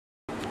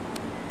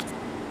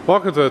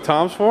Welcome to the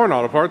Tom's Foreign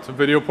Auto Parts and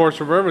Video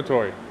Portion of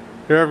Inventory.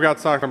 Here I've got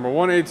stock number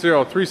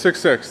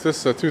 180366. This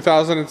is a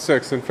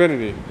 2006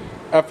 Infiniti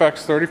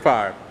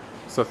FX35.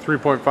 It's a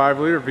 3.5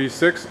 liter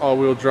V6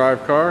 all-wheel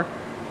drive car.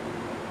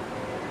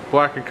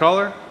 Black in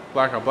color,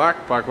 black on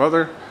black, black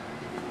leather,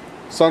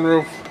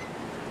 sunroof.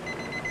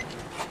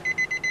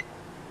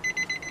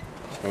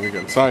 Let me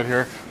get inside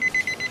here.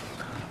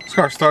 This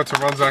car starts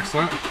and runs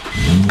excellent.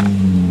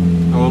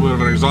 A little bit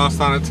of an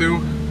exhaust on it too.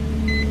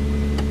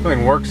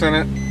 Everything works in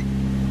it.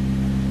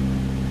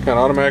 Got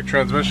automatic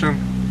transmission,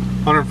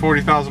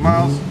 140,000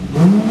 miles.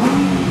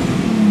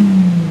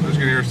 As you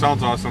can hear, it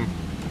sounds awesome.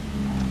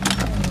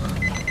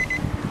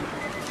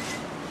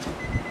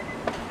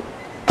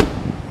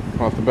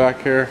 Off the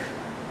back here.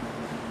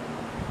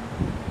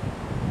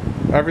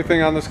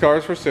 Everything on this car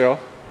is for sale.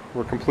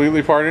 We're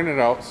completely parting it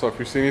out, so if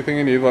you see anything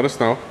you need, let us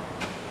know.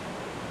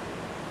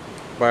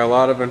 Buy a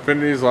lot of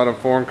Infinitis, a lot of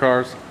foreign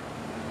cars.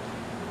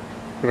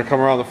 I'm gonna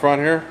come around the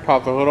front here,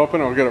 pop the hood open,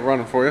 and we'll get it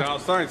running for you. Now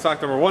starting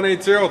stock number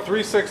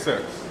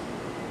 180366.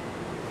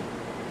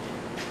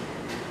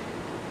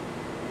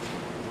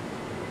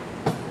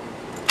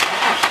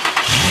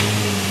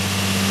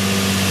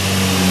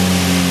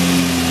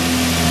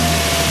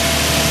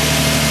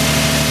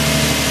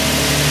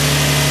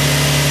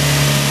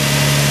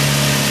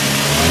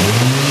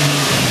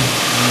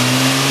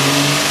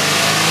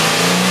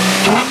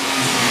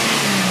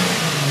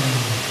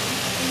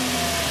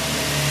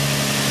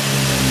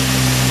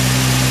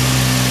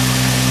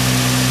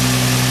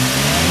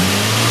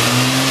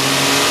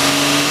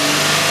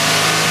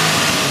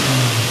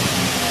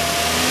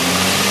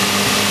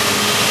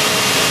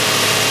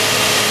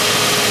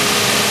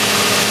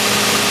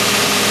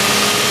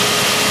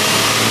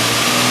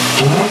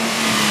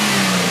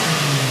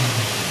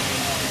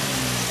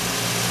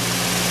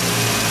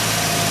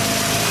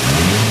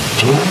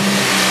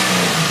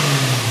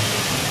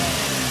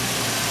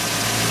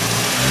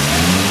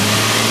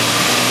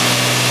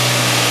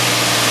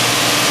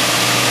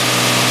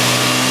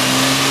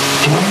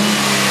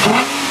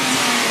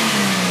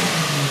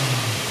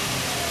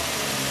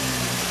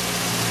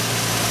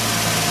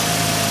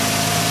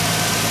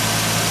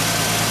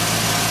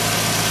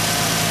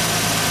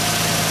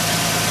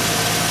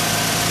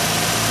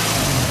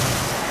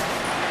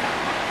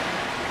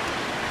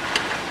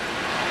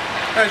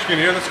 As you can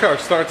hear, this car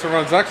starts and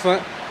runs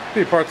excellent.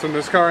 Need parts on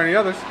this car or any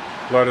others,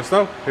 let us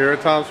know here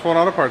at Tom's Foreign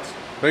Auto Parts.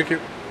 Thank you.